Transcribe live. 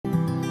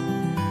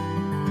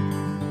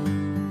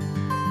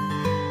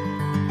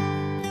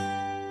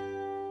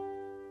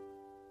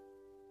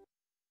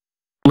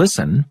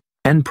Listen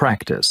and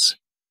practice.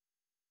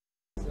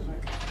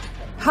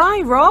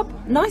 Hi,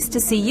 Rob. Nice to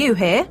see you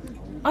here.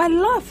 I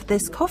love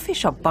this coffee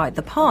shop by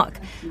the park,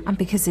 and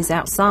because it's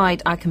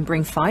outside, I can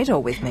bring Fido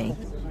with me.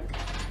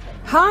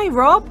 Hi,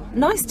 Rob.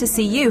 Nice to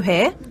see you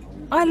here.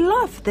 I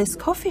love this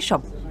coffee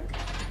shop.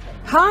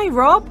 Hi,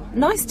 Rob.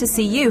 Nice to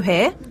see you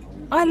here.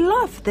 I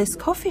love this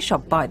coffee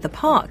shop by the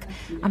park,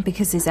 and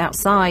because it's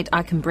outside,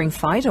 I can bring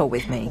Fido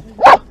with me.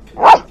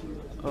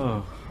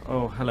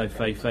 Oh, hello,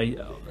 Feifei.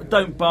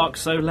 Don't bark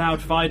so loud,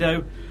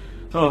 Fido.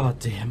 Oh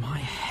dear, my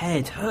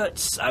head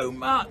hurts so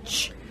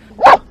much.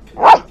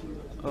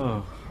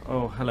 Oh,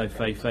 hello,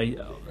 Feifei.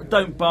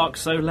 Don't bark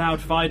so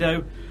loud,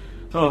 Fido.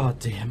 Oh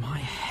dear, my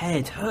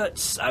head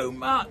hurts so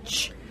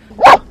much.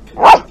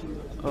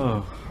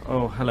 Oh,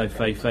 hello,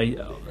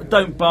 Feifei.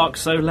 Don't bark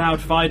so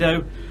loud,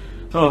 Fido.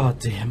 Oh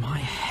dear, my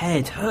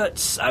head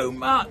hurts so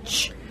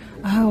much.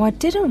 Oh, I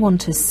didn't want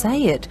to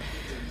say it,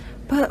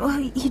 but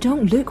you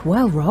don't look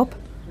well, Rob.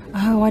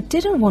 Oh, I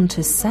didn't want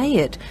to say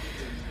it,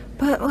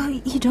 but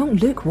you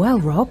don't look well,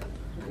 Rob.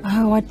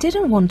 Oh, I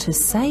didn't want to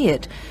say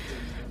it,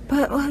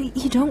 but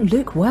you don't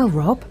look well,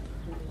 Rob.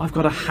 I've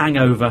got a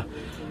hangover.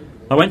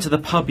 I went to the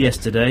pub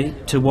yesterday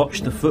to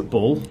watch the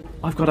football.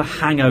 I've got a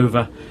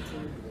hangover.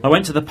 I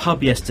went to the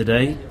pub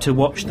yesterday to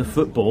watch the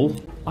football.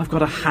 I've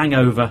got a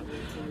hangover.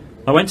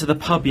 I went to the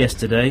pub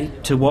yesterday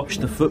to watch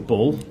the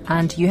football.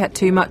 And you had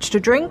too much to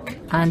drink?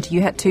 And you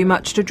had too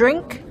much to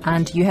drink?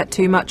 And you had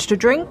too much to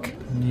drink?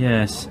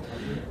 Yes.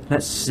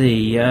 Let's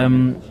see.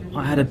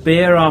 I had a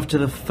beer after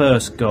the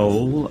first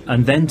goal,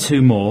 and then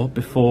two more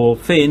before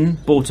Finn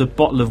bought a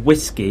bottle of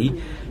whiskey,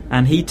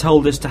 and he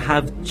told us to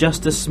have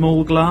just a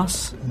small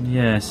glass.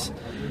 Yes.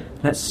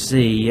 Let's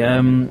see.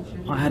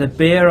 I had a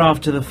beer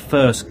after the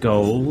first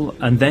goal,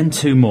 and then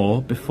two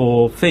more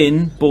before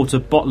Finn bought a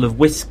bottle of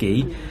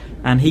whiskey,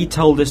 and he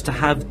told us to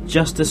have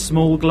just a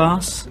small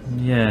glass.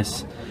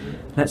 Yes.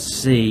 Let's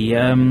see.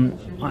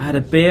 I had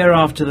a beer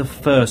after the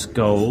first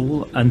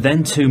goal, and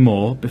then two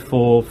more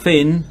before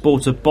Finn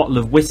bought a bottle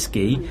of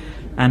whiskey,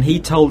 and he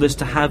told us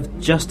to have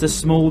just a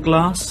small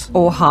glass.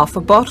 Or half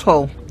a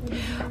bottle.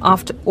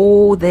 After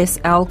all this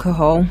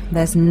alcohol,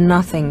 there's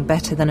nothing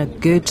better than a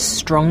good,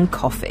 strong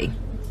coffee.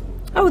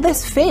 Oh,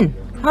 there's Finn.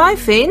 Hi,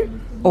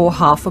 Finn. Or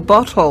half a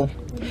bottle.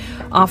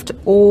 After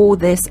all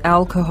this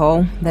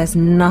alcohol, there's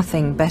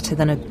nothing better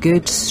than a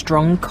good,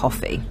 strong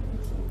coffee.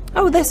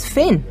 Oh, there's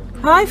Finn.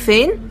 Hi,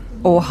 Finn.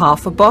 Or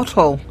half a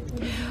bottle.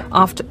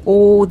 After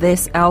all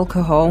this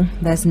alcohol,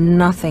 there's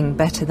nothing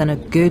better than a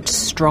good,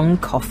 strong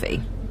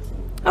coffee.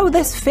 Oh,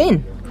 there's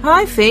Finn.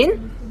 Hi,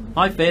 Finn.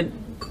 Hi, Finn.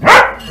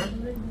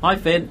 Hi,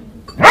 Finn.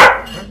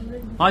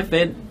 Hi,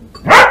 Finn.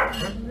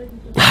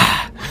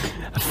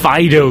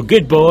 Fido,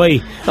 good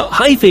boy. Oh,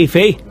 hi,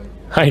 Feifei.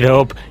 Hi,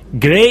 Rob.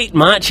 Great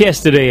match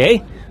yesterday, eh?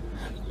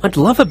 I'd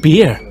love a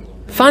beer.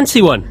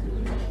 Fancy one.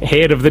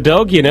 Hair of the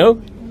dog, you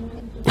know.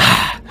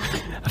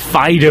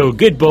 Fido,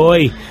 good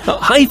boy. Oh,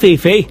 hi,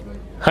 Feifei.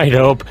 Hi,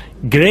 Rob.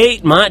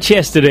 Great match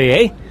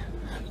yesterday, eh?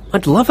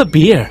 I'd love a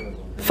beer.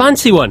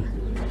 Fancy one.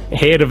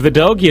 Hair of the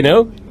dog, you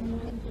know.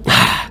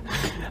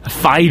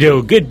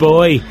 Fido, good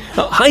boy.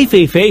 Oh, hi,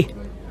 Feifei.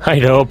 Hi,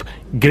 Rob.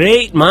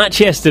 Great match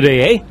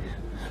yesterday, eh?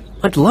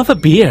 I'd love a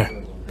beer.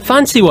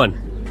 Fancy one.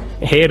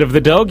 Hair of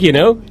the dog, you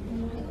know.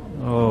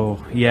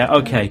 Oh, yeah,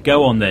 okay,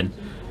 go on then.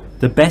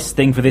 The best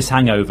thing for this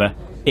hangover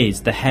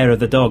is the hair of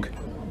the dog.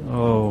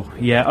 Oh,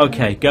 yeah,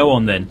 okay, go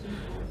on then.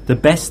 The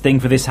best thing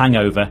for this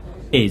hangover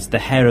is the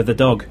hair of the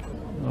dog.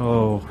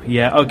 Oh,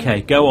 yeah,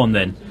 okay, go on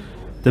then.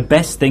 The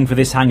best thing for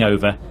this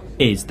hangover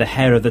is the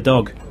hair of the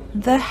dog.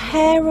 The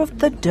hair of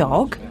the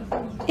dog?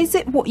 Is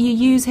it what you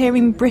use here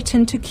in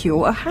Britain to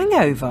cure a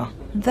hangover?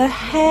 The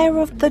hair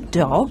of the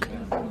dog?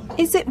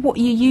 Is it what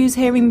you use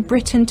here in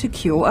Britain to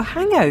cure a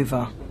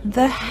hangover?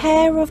 The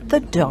hair of the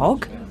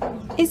dog?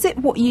 Is it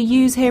what you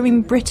use here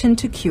in Britain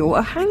to cure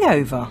a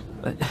hangover?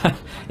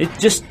 It's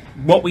just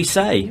what we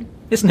say,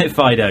 isn't it,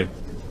 Fido?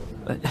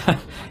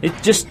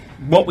 It's just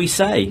what we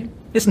say,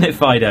 isn't it,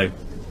 Fido?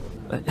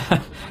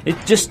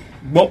 It's just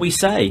what we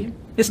say,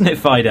 isn't it,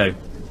 Fido?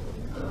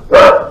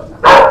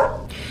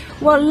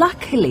 Well,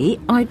 luckily,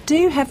 I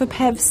do have a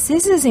pair of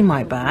scissors in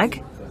my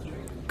bag.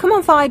 Come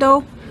on,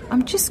 Fido.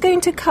 I'm just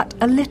going to cut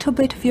a little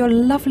bit of your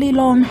lovely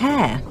long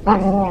hair.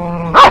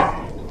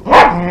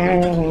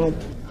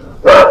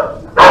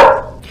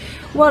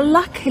 Well,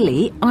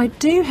 luckily, I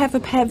do have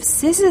a pair of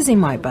scissors in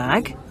my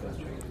bag.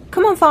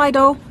 Come on,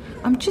 Fido.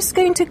 I'm just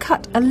going to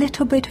cut a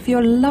little bit of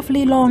your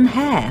lovely long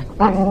hair.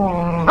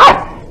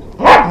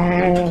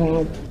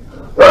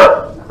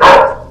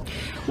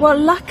 Well,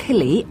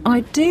 luckily, I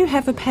do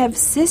have a pair of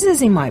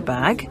scissors in my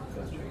bag.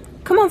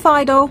 Come on,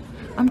 Fido.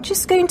 I'm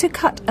just going to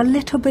cut a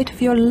little bit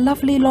of your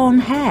lovely long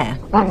hair.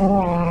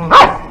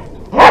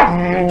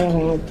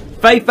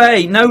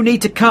 Feifei, no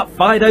need to cut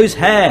Fido's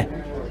hair.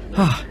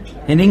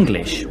 In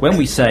English, when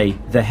we say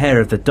the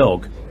hair of the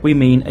dog, we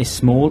mean a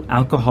small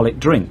alcoholic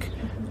drink,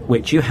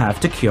 which you have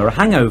to cure a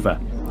hangover.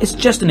 It's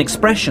just an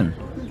expression.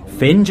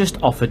 Finn just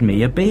offered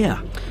me a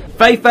beer.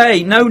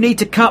 Feifei, no need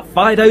to cut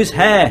Fido's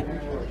hair.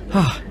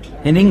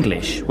 In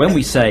English, when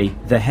we say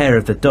the hair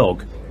of the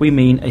dog, we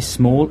mean a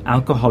small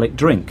alcoholic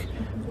drink,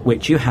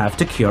 which you have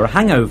to cure a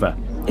hangover.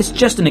 It's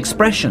just an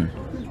expression.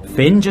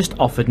 Finn just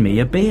offered me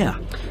a beer.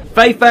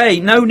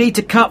 Fei, no need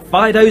to cut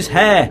Fido's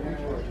hair.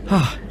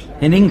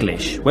 In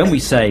English, when we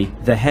say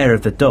the hair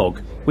of the dog,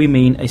 we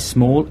mean a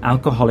small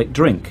alcoholic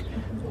drink,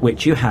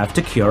 which you have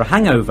to cure a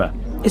hangover.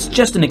 It's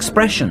just an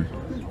expression.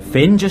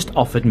 Finn just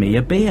offered me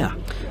a beer.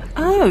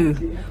 Oh,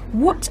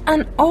 what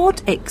an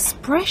odd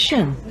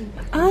expression.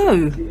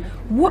 Oh,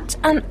 what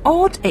an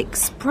odd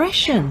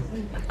expression.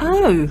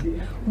 Oh,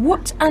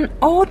 what an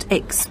odd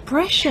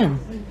expression.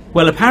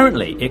 Well,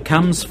 apparently it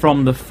comes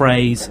from the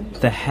phrase,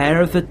 the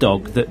hair of the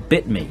dog that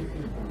bit me.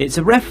 It's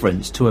a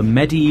reference to a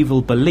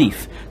medieval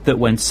belief that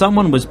when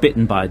someone was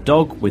bitten by a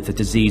dog with the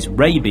disease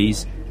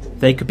rabies,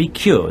 they could be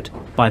cured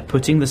by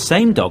putting the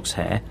same dog's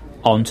hair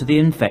onto the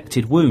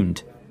infected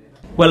wound.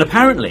 Well,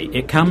 apparently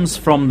it comes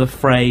from the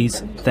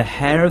phrase, the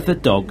hair of the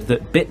dog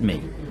that bit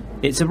me.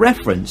 It's a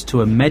reference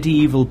to a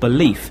medieval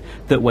belief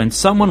that when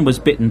someone was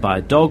bitten by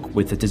a dog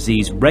with the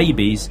disease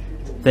rabies,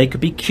 they could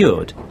be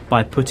cured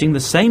by putting the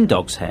same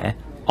dog's hair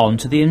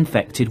onto the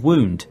infected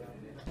wound.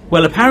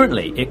 Well,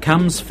 apparently it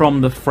comes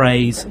from the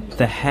phrase,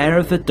 the hair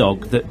of the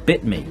dog that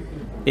bit me.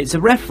 It's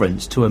a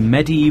reference to a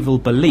medieval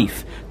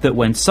belief that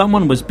when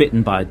someone was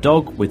bitten by a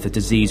dog with the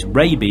disease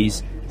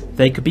rabies,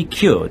 they could be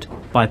cured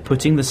by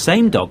putting the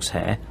same dog's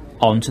hair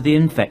onto the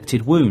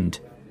infected wound.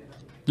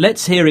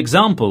 Let's hear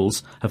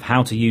examples of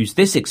how to use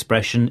this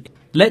expression.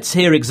 Let's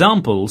hear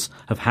examples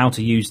of how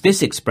to use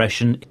this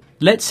expression.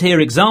 Let's hear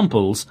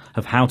examples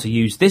of how to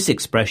use this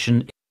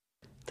expression.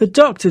 The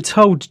doctor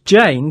told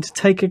Jane to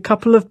take a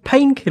couple of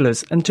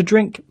painkillers and to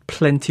drink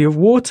plenty of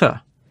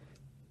water.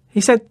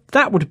 He said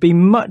that would be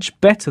much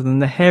better than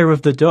the hair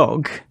of the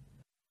dog.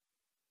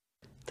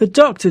 The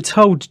doctor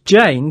told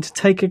Jane to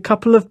take a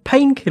couple of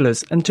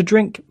painkillers and to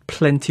drink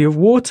plenty of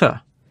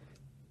water.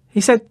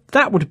 He said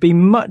that would be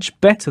much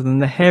better than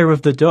the hair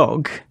of the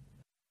dog.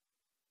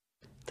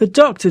 The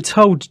doctor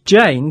told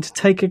Jane to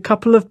take a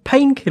couple of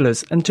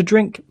painkillers and to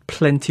drink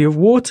plenty of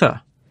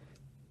water.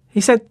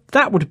 He said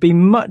that would be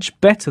much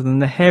better than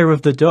the hair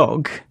of the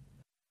dog.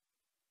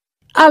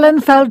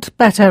 Alan felt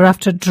better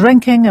after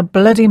drinking a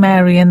Bloody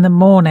Mary in the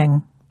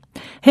morning.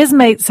 His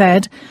mate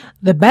said,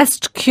 "The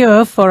best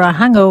cure for a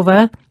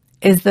hangover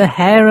is the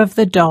hair of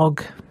the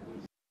dog."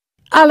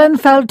 Alan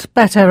felt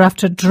better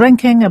after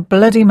drinking a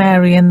Bloody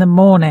Mary in the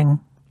morning.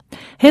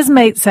 His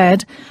mate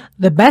said,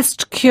 "The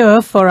best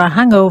cure for a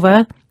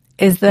hangover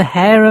is the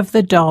hair of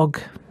the dog."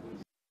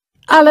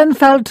 Alan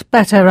felt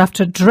better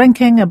after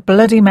drinking a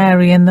Bloody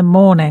Mary in the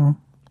morning.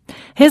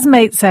 His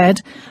mate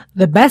said,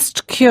 "The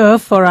best cure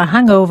for a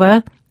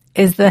hangover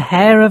is the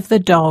hair of the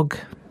dog."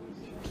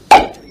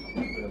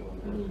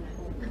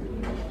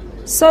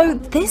 So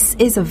this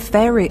is a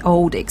very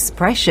old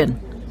expression.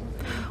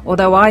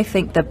 Although I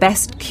think the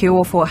best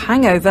cure for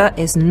hangover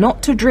is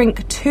not to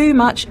drink too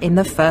much in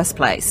the first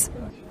place.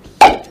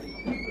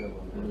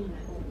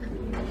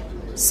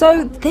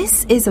 So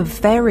this is a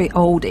very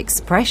old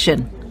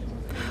expression.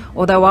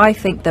 Although I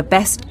think the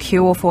best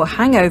cure for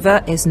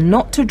hangover is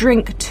not to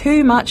drink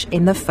too much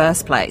in the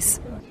first place.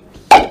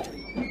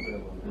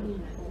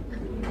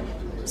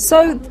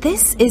 So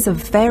this is a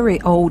very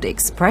old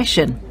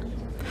expression.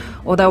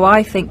 Although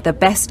I think the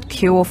best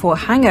cure for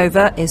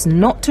hangover is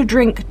not to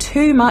drink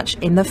too much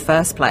in the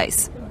first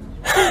place.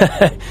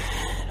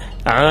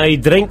 I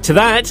drink to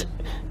that.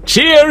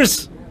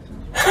 Cheers!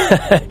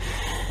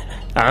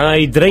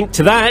 I drink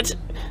to that.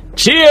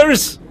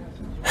 Cheers!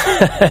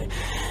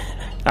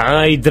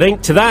 I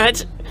drink to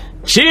that.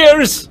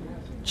 Cheers!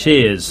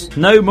 Cheers.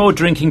 No more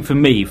drinking for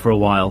me for a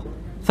while.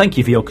 Thank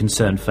you for your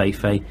concern,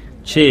 Fei.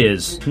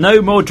 Cheers.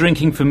 No more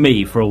drinking for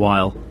me for a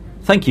while.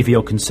 Thank you for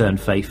your concern,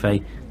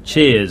 Fei.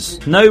 Cheers.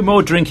 No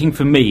more drinking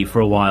for me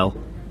for a while.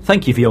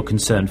 Thank you for your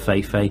concern,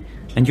 Fei.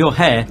 And your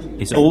hair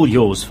is all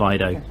yours,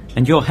 Fido.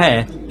 And your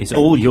hair is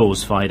all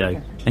yours,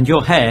 Fido. And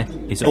your hair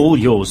is all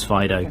yours,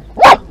 Fido.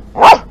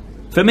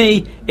 For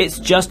me, it's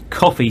just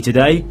coffee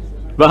today.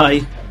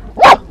 Bye.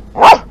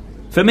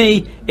 For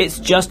me, it's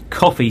just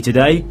coffee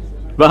today.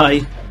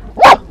 Bye.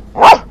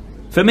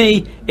 For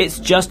me, it's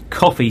just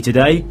coffee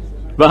today.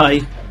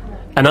 Bye.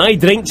 And I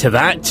drink to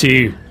that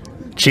too.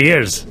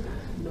 Cheers.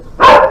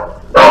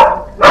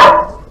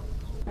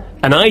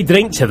 And I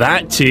drink to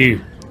that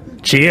too.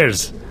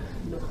 Cheers.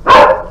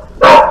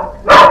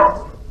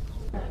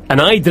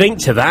 And I drink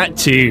to that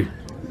too.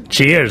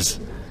 Cheers.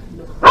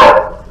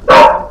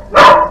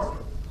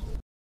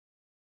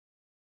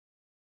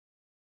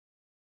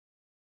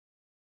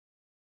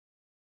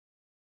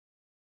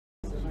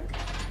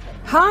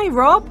 Hi,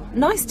 Rob.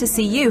 Nice to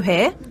see you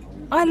here.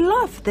 I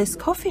love this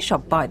coffee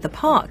shop by the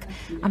park,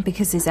 and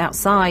because it's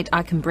outside,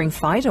 I can bring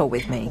Fido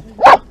with me.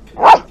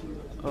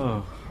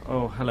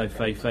 Oh, hello,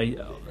 Fei.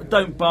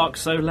 Don't bark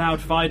so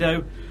loud,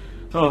 Fido.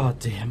 Oh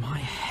dear, my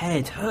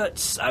head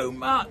hurts so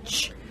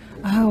much.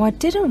 Oh, I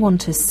didn't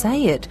want to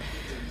say it,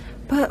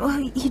 but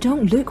you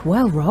don't look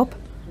well, Rob.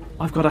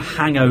 I've got a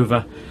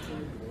hangover.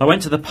 I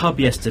went to the pub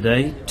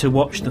yesterday to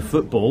watch the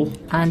football.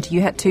 And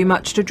you had too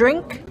much to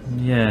drink?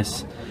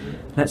 Yes.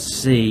 Let's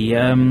see,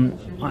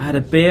 I had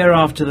a beer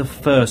after the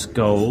first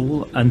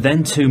goal, and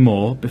then 2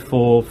 more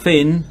before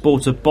Finn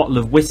bought a bottle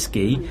of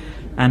whiskey,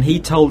 and he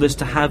told us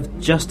to have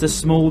just a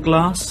small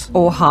glass.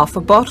 Or half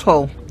a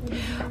bottle.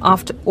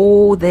 After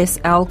all this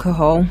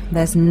alcohol,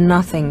 there's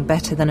nothing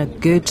better than a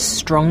good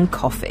strong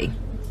coffee.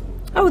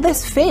 Oh,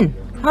 there's Finn.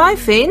 Hi,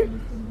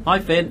 Finn. Hi,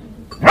 Finn.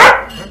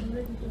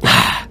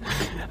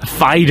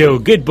 Fido,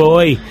 good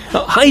boy.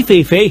 Oh, hi,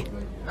 Fifi.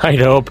 Hi,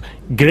 Rob.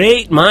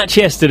 Great match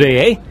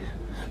yesterday, eh?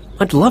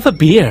 I'd love a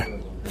beer.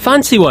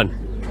 Fancy one.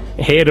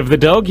 Hair of the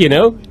dog, you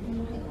know.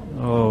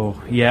 Oh,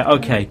 yeah,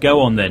 OK, go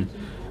on then.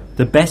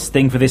 The best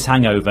thing for this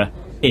hangover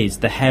is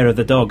the hair of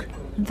the dog.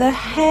 The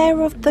hair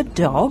of the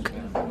dog?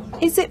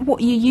 Is it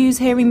what you use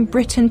here in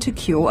Britain to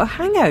cure a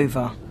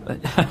hangover?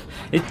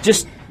 It's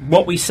just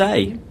what we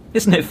say,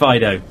 isn't it,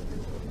 Fido?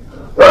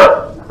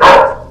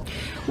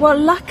 Well,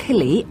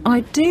 luckily, I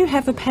do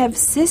have a pair of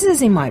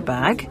scissors in my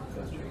bag.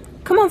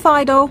 Come on,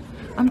 Fido.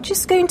 I'm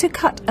just going to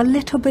cut a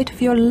little bit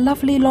of your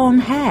lovely long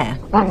hair.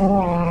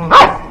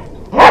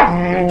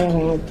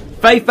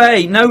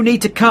 Fei, no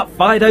need to cut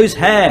Fido's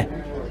hair.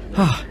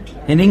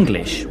 In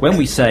English, when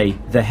we say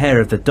the hair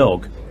of the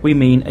dog, we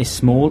mean a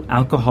small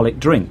alcoholic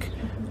drink,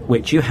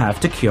 which you have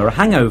to cure a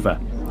hangover.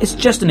 It's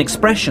just an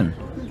expression.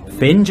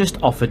 Finn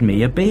just offered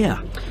me a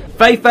beer.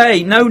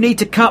 Fei, no need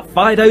to cut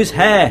Fido's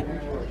hair.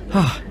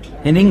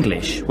 In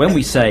English, when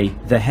we say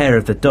the hair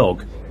of the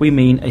dog, we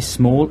mean a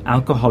small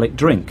alcoholic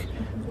drink,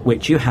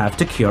 which you have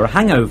to cure a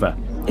hangover.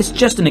 It's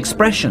just an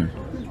expression.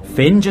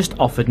 Finn just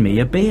offered me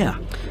a beer.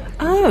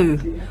 Oh,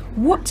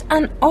 what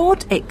an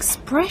odd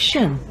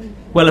expression.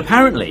 Well,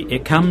 apparently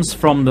it comes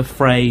from the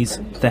phrase,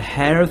 the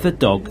hair of the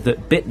dog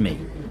that bit me.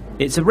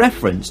 It's a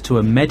reference to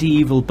a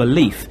medieval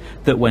belief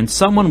that when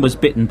someone was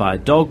bitten by a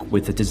dog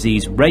with the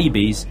disease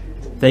rabies,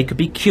 they could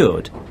be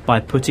cured by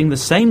putting the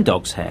same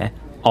dog's hair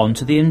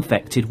onto the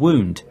infected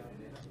wound.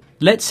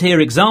 Let's hear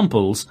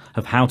examples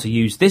of how to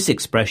use this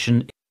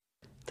expression.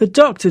 The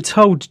doctor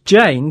told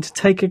Jane to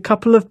take a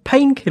couple of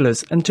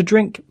painkillers and to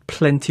drink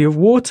plenty of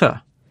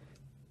water.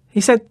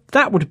 He said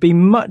that would be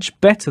much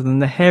better than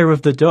the hair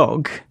of the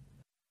dog.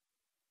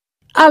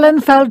 Alan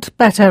felt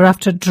better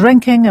after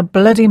drinking a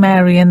Bloody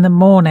Mary in the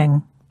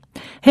morning.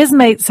 His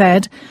mate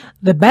said,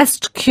 the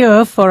best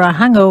cure for a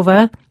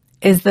hangover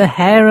is the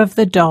hair of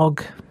the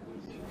dog.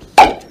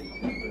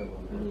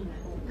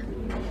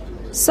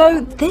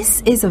 So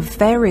this is a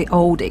very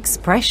old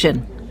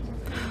expression.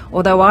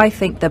 Although I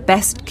think the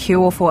best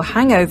cure for a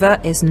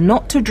hangover is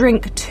not to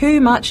drink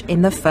too much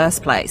in the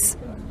first place.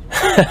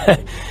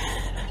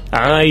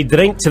 I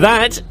drink to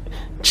that.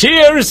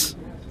 Cheers!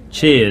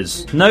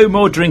 Cheers. No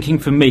more drinking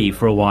for me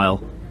for a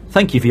while.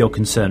 Thank you for your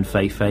concern,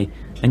 Fei.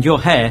 And your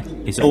hair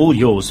is all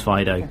yours,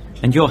 Fido.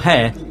 And your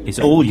hair is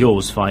all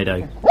yours,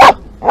 Fido.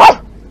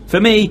 For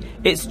me,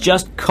 it's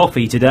just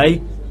coffee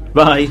today.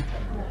 Bye.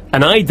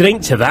 And I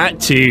drink to that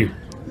too.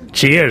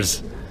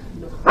 Cheers.